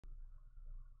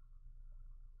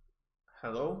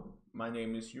Hello, my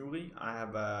name is Yuri. I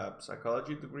have a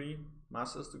psychology degree,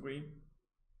 master's degree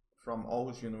from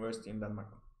Aarhus University in Denmark.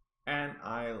 And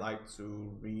I like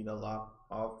to read a lot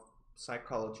of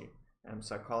psychology and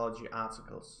psychology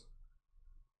articles.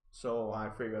 So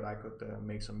I figured I could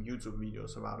make some YouTube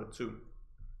videos about it too.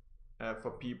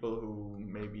 For people who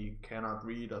maybe cannot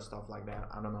read or stuff like that,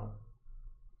 I don't know.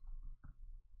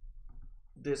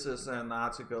 This is an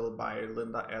article by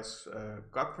Linda S.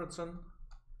 Gottfredson.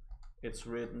 It's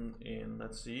written in,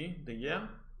 let's see, the year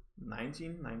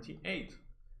 1998.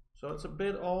 So it's a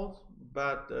bit old,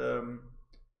 but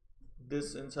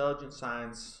this intelligence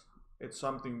science, it's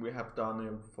something we have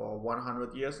done for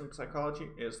 100 years in psychology.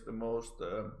 It's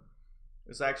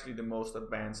actually the most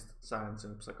advanced science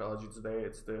in psychology today.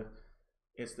 It's the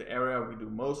area we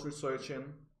do most research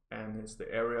in, and it's the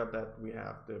area that we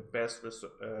have the best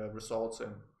results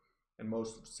in, and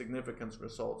most significant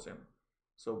results in.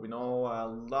 So we know a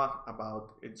lot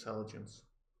about intelligence.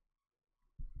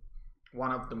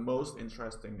 One of the most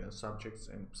interesting subjects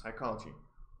in psychology.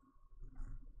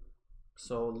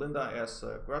 So Linda S.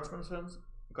 Gottfredson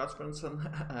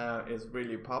is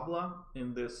really popular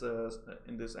in this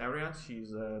area. She's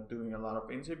doing a lot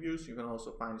of interviews. You can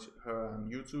also find her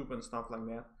on YouTube and stuff like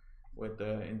that, with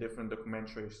in different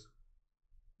documentaries.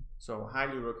 So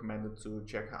highly recommended to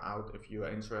check her out if you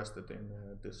are interested in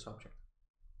this subject.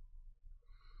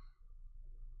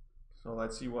 So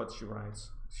let's see what she writes.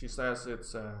 She says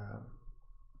it's a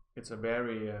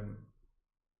very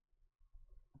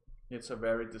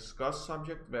discussed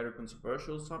subject, very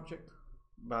controversial subject,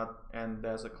 and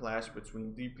there's a clash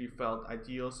between deeply felt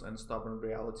ideals and stubborn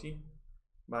reality.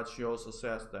 But she also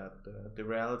says that the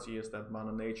reality is that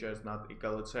Mother Nature is not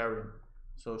egalitarian.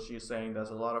 So she's saying there's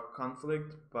a lot of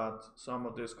conflict, but some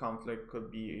of this conflict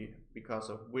could be because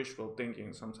of wishful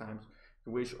thinking sometimes.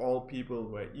 You wish all people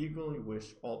were equal, you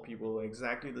wish all people were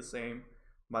exactly the same,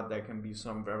 but there can be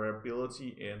some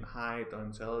variability in height or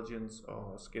intelligence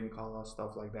or skin color,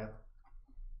 stuff like that.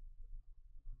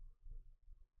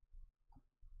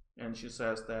 And she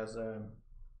says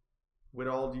with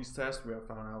all these tests we have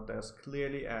found out there's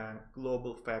clearly a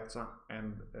global factor,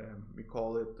 and we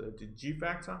call it the G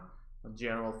factor, a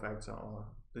general factor, or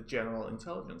the general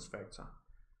intelligence factor.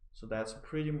 So that's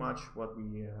pretty much what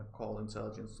we call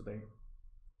intelligence today.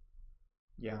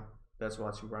 Yeah, that's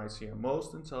what she writes here.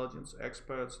 Most intelligence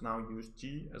experts now use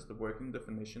G as the working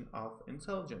definition of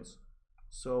intelligence.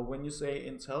 So when you say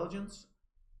intelligence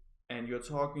and you're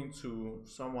talking to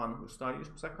someone who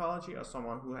studies psychology or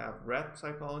someone who have read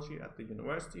psychology at the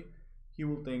university, he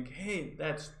will think, hey,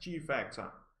 that's G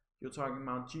factor. You're talking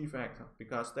about G factor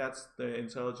because that's the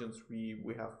intelligence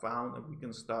we have found and we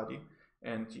can study.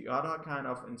 And the other kind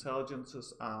of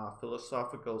intelligences are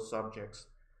philosophical subjects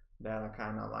that are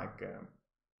kind of like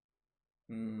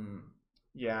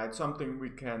yeah, it's something we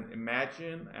can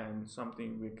imagine and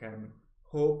something we can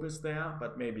hope is there,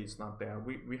 but maybe it's not there.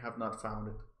 We have not found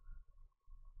it.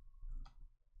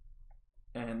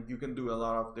 And you can do a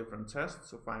lot of different tests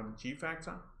to find the G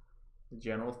factor, the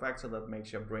general factor that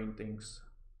makes your brain think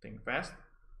fast.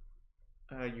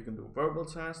 You can do verbal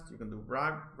tests, you can do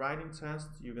writing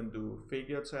tests, you can do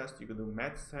figure tests, you can do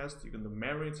math tests, you can do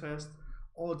memory tests.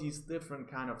 All these different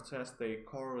kind of tests, they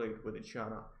correlate with each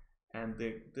other. And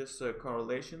this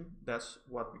correlation, that's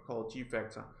what we call G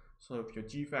factor. So if your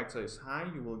G factor is high,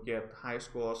 you will get high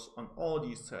scores on all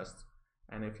these tests.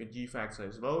 And if your G factor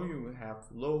is low, you will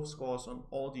have low scores on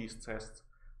all these tests.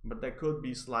 But there could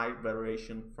be slight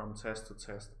variation from test to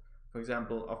test. For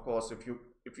example, of course,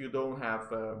 if you don't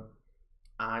have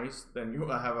eyes, then you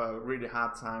will have a really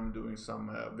hard time doing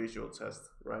some visual tests,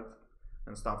 right?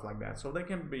 And stuff like that. So there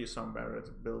can be some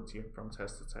variability from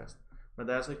test to test. But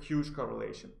there's a huge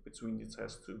correlation between the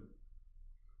tests too.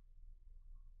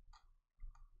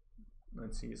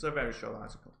 Let's see, it's a very short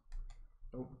article.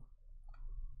 Oh.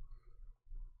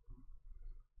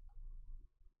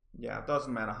 Yeah, it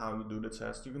doesn't matter how you do the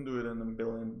test. You can do it in a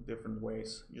billion different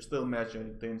ways. You still measure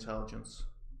the intelligence.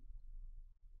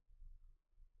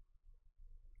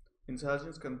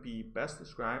 Intelligence can be best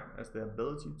described as the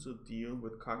ability to deal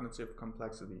with cognitive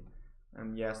complexity.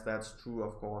 And yes, that's true,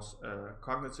 of course.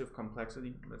 Cognitive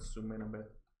complexity, let's zoom in a bit.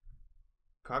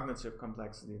 Cognitive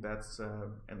complexity, that's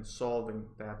and solving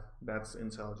that's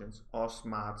intelligence. Or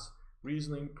smarts,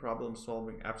 reasoning, problem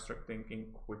solving, abstract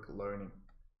thinking, quick learning.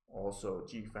 Also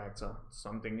G factor,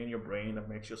 something in your brain that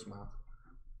makes you smart.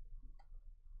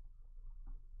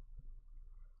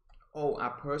 Oh,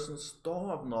 a person's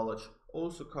store of knowledge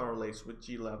also correlates with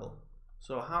G level.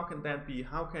 So how can that be?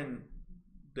 How can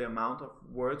the amount of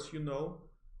words you know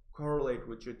correlate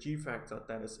with your G factor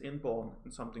that is inborn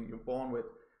and something you're born with?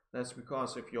 That's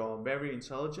because if you're very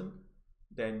intelligent,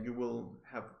 then you will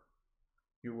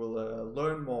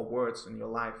learn more words in your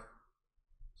life.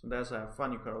 So that's a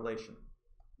funny correlation.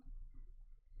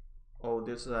 Oh,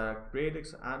 this is a great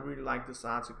I really like this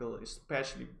article,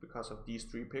 especially because of these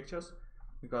three pictures.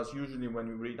 Because usually when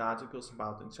you read articles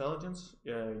about intelligence,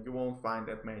 you won't find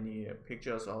that many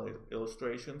pictures or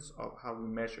illustrations of how we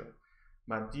measure.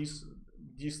 But these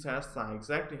tests are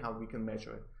exactly how we can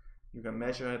measure it. You can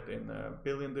measure it in a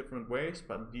billion different ways,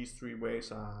 but these three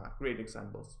ways are great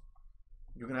examples.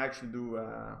 You can actually do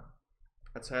a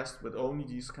test with only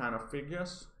these kind of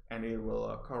figures, and it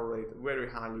will correlate very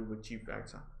highly with G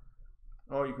factor.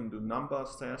 Or you can do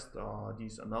numbers test or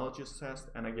these analogies test,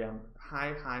 and again,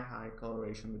 high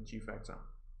correlation with G factor.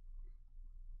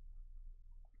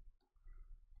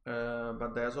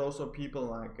 But there's also people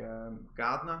like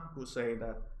Gardner who say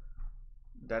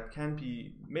that can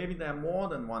be, maybe there are more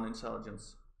than one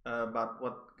intelligence. But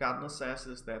what Gardner says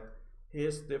is that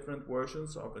his different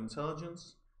versions of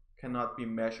intelligence cannot be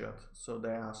measured. So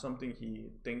they are something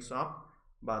he thinks up,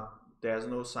 but there's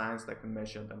no science that can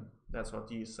measure them. That's what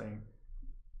he is saying.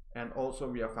 And also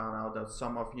we have found out that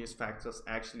some of his factors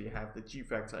actually have the G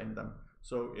factor in them.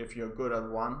 So if you're good at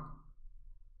one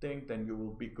thing, then you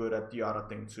will be good at the other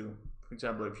thing too. For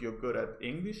example, if you're good at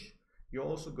English, you're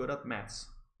also good at maths.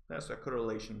 There's a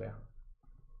correlation there.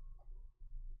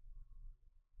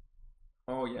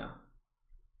 Oh yeah.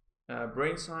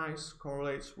 Brain size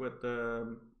correlates with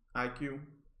IQ.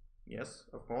 Yes,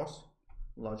 of course,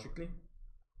 logically.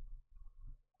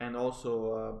 And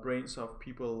also brains of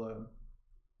people.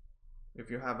 If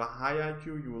you have a high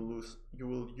IQ, you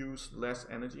will use less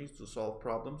energy to solve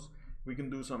problems. We can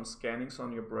do some scannings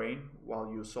on your brain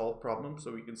while you solve problems,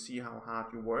 so we can see how hard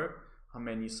you work, how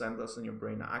many centers in your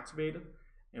brain are activated,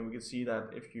 and we can see that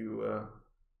if you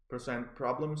present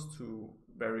problems to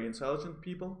very intelligent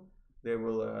people, they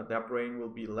will their brain will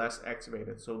be less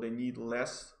activated, so they need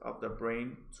less of their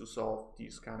brain to solve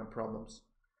these kind of problems.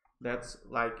 That's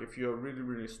like if you're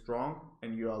really strong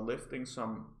and you are lifting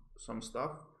some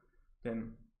stuff,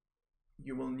 then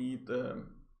you will need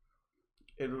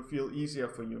it will feel easier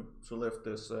for you to lift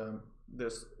this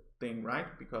this thing,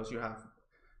 right? Because you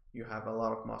have a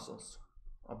lot of muscles,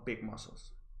 or big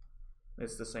muscles.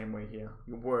 It's the same way here.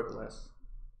 You work less.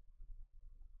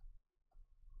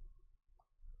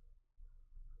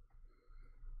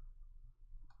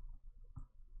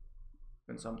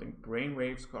 When something brain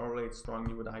waves correlate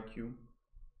strongly with IQ.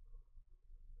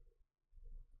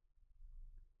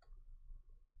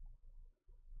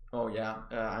 Oh yeah,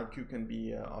 IQ can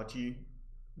be, or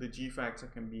the G factor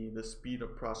can be the speed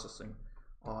of processing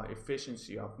or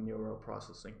efficiency of neural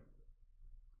processing.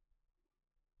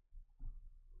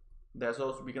 There's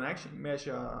also, we can actually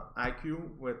measure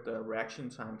IQ with the reaction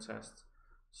time test.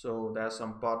 So there's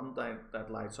some button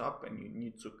that lights up, and you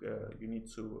need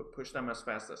to push them as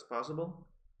fast as possible.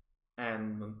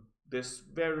 And this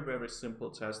very simple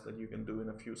test that you can do in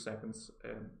a few seconds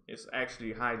is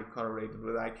actually highly correlated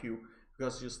with IQ,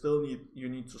 because you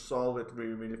need to solve it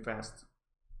really fast.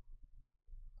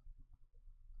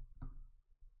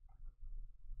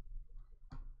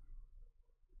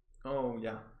 Oh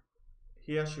yeah,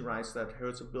 here she writes that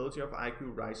heritability of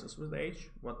IQ rises with age.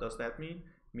 What does that mean?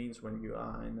 It means when you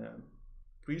are in a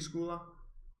preschooler,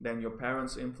 then your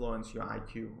parents influence your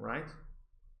IQ, right?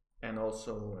 And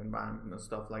also environment and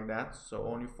stuff like that. So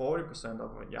only 40%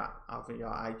 of your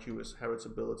IQ is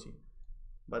heritability.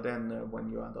 But then when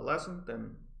you're adolescent,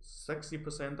 then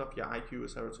 60% of your IQ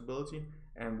is heritability.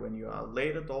 And when you are a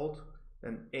late adult,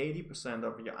 then 80%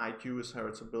 of your IQ is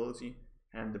heritability.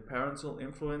 And the parental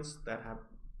influence that have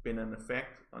been an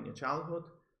effect on your childhood,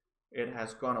 it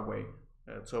has gone away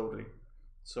totally.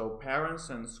 So parents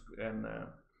and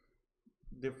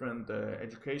different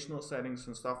educational settings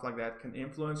and stuff like that can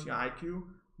influence your IQ,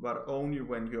 but only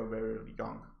when you're very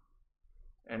young.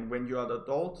 And when you're an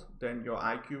adult, then your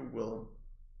IQ will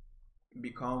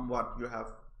become what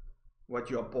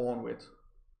you are born with.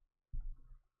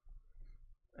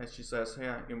 As she says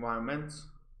here, environments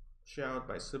shared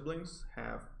by siblings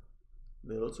have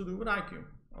little to do with IQ.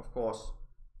 Of course,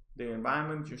 the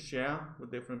environment you share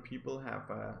with different people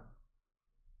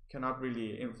cannot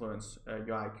really influence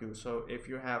your IQ. So if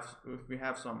we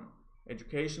have some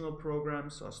educational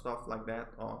programs or stuff like that,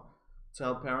 or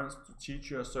tell parents to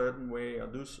teach you a certain way or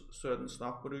do certain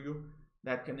stuff for you,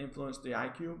 that can influence the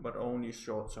IQ, but only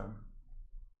short term.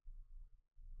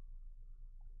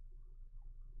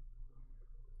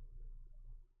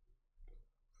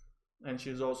 And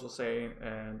she's also saying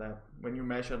that when you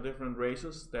measure different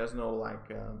races, there's no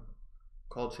like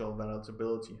cultural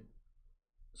variability.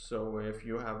 So if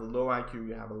you have a low IQ,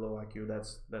 you have a low IQ.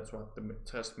 That's what the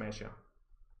test measure.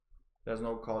 There's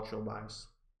no cultural bias.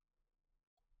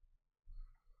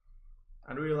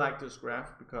 I really like this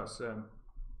graph because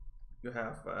you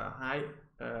have high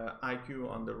IQ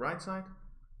on the right side,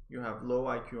 you have low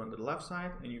IQ on the left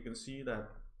side, and you can see that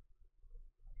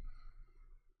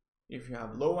if you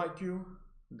have low IQ,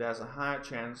 there's a higher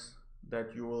chance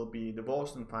that you will be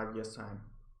divorced in 5 years' time,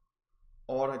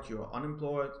 or that you are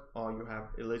unemployed, or you have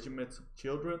illegitimate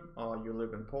children, or you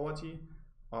live in poverty,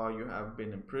 or you have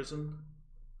been in prison,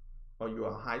 or you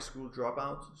are a high school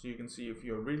dropout. So you can see if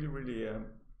you're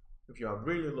if you have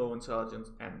really low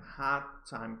intelligence and hard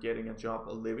time getting a job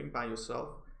or living by yourself,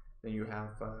 then you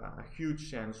have a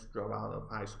huge chance to drop out of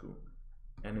high school.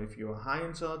 And if you're a high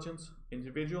intelligence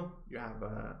individual, you have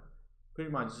a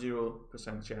pretty much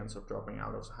 0% chance of dropping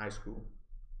out of high school.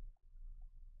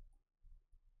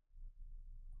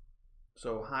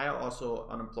 So higher also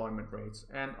unemployment rates.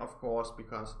 And of course,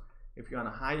 because if you're a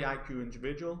high IQ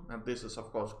individual, and this is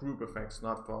of course group effects,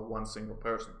 not for one single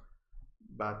person,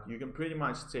 but you can pretty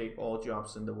much take all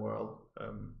jobs in the world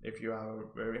if you have a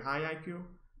very high IQ.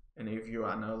 And if you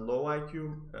are on a low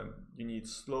IQ, you need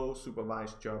slow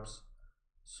supervised jobs.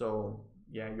 So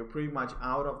yeah, you're pretty much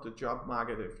out of the job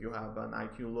market if you have an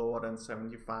IQ lower than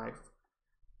 75.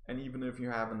 And even if you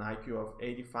have an IQ of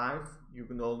 85, you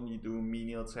can only do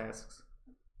menial tasks.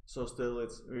 So still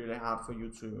it's really hard for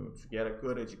you to get a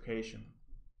good education.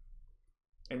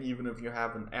 And even if you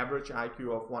have an average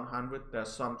IQ of 100,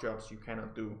 there's some jobs you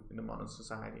cannot do in the modern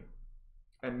society.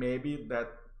 And maybe that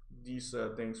these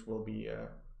things will be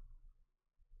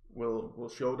will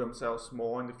show themselves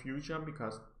more in the future,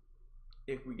 because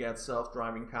if we get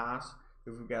self-driving cars,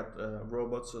 if we get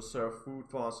robots to serve food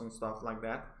for us and stuff like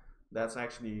that, that's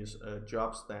actually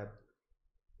jobs that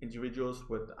individuals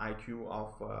with IQ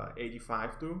of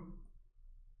 85 do.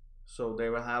 So they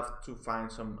will have to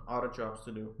find some other jobs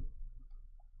to do.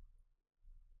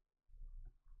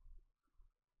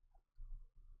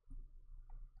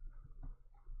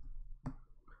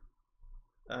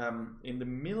 In the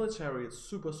military, it's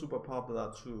super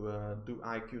popular to do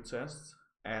IQ tests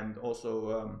and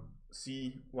also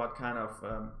see what kind of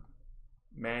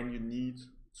man you need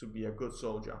to be a good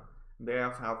soldier. They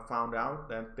have found out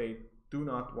that they do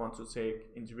not want to take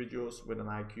individuals with an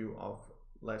IQ of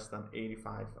less than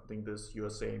 85. I think this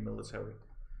USA military.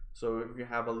 So if you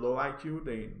have a low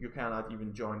IQ, you cannot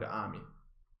even join the army.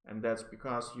 And that's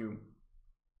because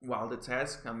while the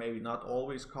tasks are maybe not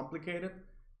always complicated,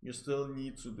 you still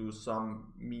need to do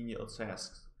some menial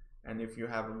tasks. And if you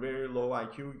have a very low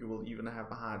IQ, you will even have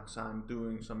a hard time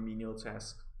doing some menial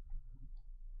tasks.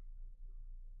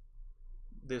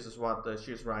 This is what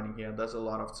she's writing here. There's a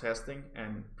lot of testing,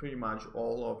 and pretty much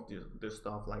all of this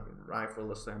stuff like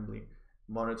rifle assembly,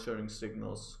 monitoring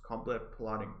signals, complete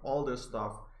plotting, all this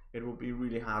stuff, it will be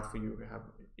really hard for you to have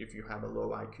if you have a low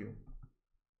IQ.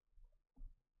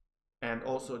 And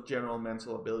also general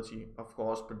mental ability, of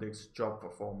course, predicts job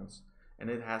performance,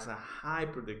 and it has a high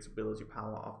predictability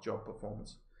power of job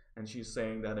performance. And she's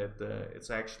saying that it's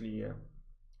actually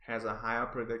has a higher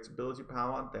predictability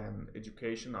power than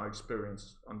education or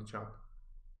experience on the job.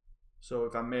 So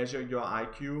if I measure your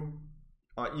IQ,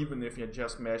 or even if you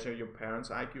just measure your parents'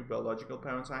 IQ, biological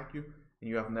parents' IQ, and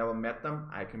you have never met them,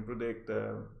 I can predict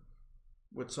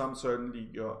with some certainty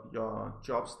your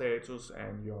job status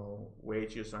and your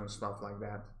wages and stuff like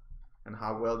that, and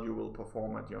how well you will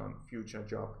perform at your future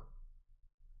job.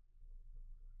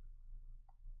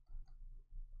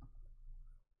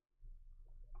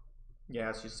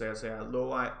 Yeah, she says here, low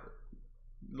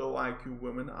IQ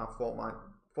women are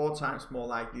 4 times more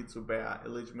likely to bear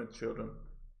illegitimate children,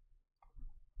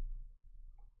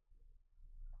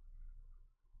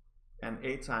 and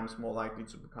 8 times more likely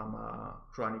to become a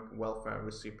chronic welfare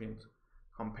recipient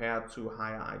compared to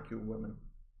higher IQ women.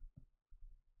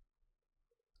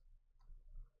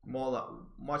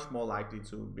 Much more likely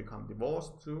to become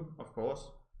divorced too, of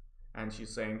course. And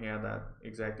she's saying here that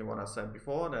exactly what I said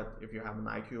before, that if you have an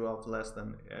IQ of less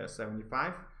than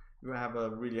 75, you have a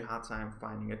really hard time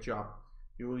finding a job.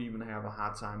 You will even have a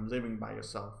hard time living by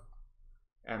yourself.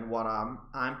 And what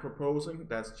I'm proposing,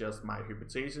 that's just my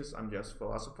hypothesis, I'm just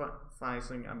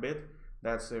philosophizing a bit.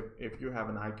 That's if you have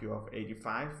an IQ of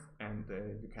 85 and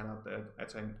you cannot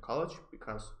attend college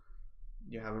because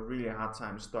you have a really hard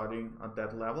time studying at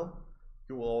that level,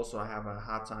 you will also have a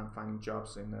hard time finding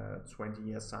jobs in 20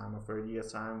 years time or 30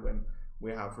 years time, when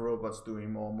we have robots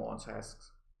doing more and more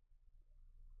tasks.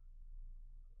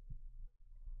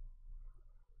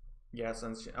 Yes,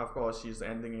 and of course she's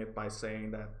ending it by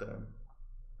saying that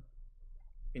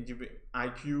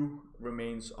IQ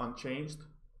remains unchanged,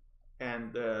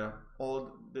 and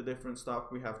all the different stuff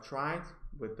we have tried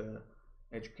with the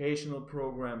educational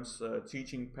programs,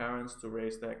 teaching parents to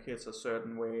raise their kids a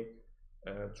certain way,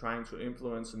 trying to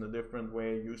influence in a different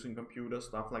way, using computers,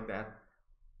 stuff like that.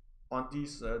 On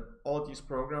these, all these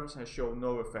programs have shown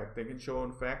no effect. They can show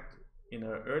an effect in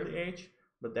an early age,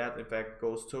 but that effect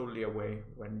goes totally away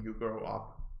when you grow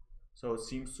up. So it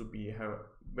seems to be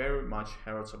very much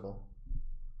heritable.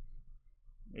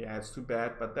 Yeah, it's too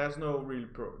bad, but there's no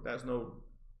there's no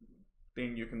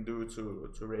thing you can do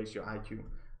to raise your IQ.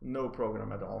 No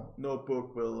program at all. No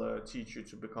book will teach you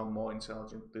to become more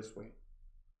intelligent this way.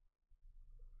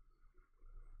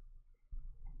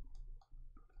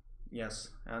 Yes,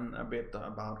 and a bit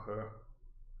about her.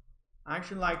 I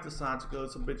actually like this article.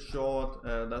 It's a bit short.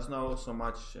 There's no so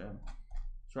much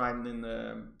tried in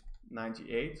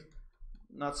 98.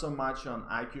 Not so much on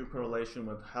IQ correlation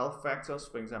with health factors,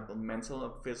 for example, mental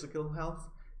and physical health.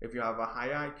 If you have a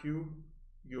higher IQ,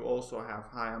 you also have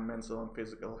higher mental and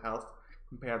physical health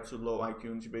compared to low IQ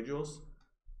individuals.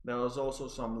 There was also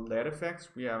some lead effects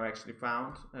we have actually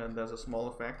found, and there's a small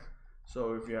effect.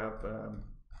 So if you have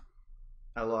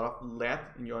a lot of lead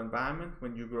in your environment,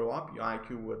 when you grow up, your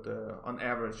IQ would on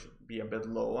average be a bit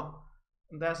lower.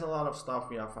 And there's a lot of stuff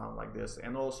we have found like this,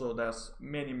 and also there's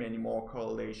many more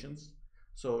correlations.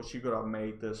 So she could have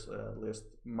made this list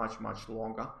much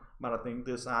longer, but I think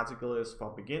this article is for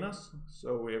beginners.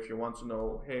 So if you want to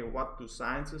know, hey, what do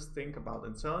scientists think about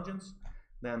intelligence,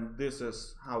 then this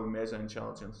is how we measure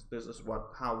intelligence. This is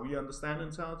how we understand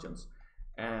intelligence.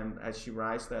 And as she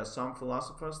writes, there are some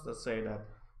philosophers that say that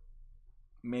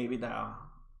maybe there are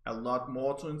a lot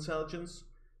more to intelligence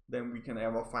than we can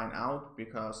ever find out,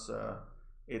 because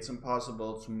it's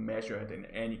impossible to measure it in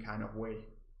any kind of way.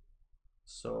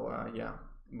 So yeah,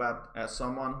 but as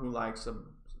someone who likes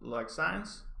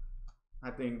science,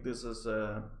 I think this is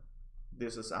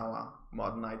our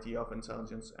modern idea of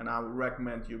intelligence, and I would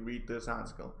recommend you read this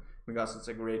article because it's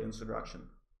a great introduction.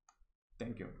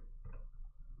 Thank you.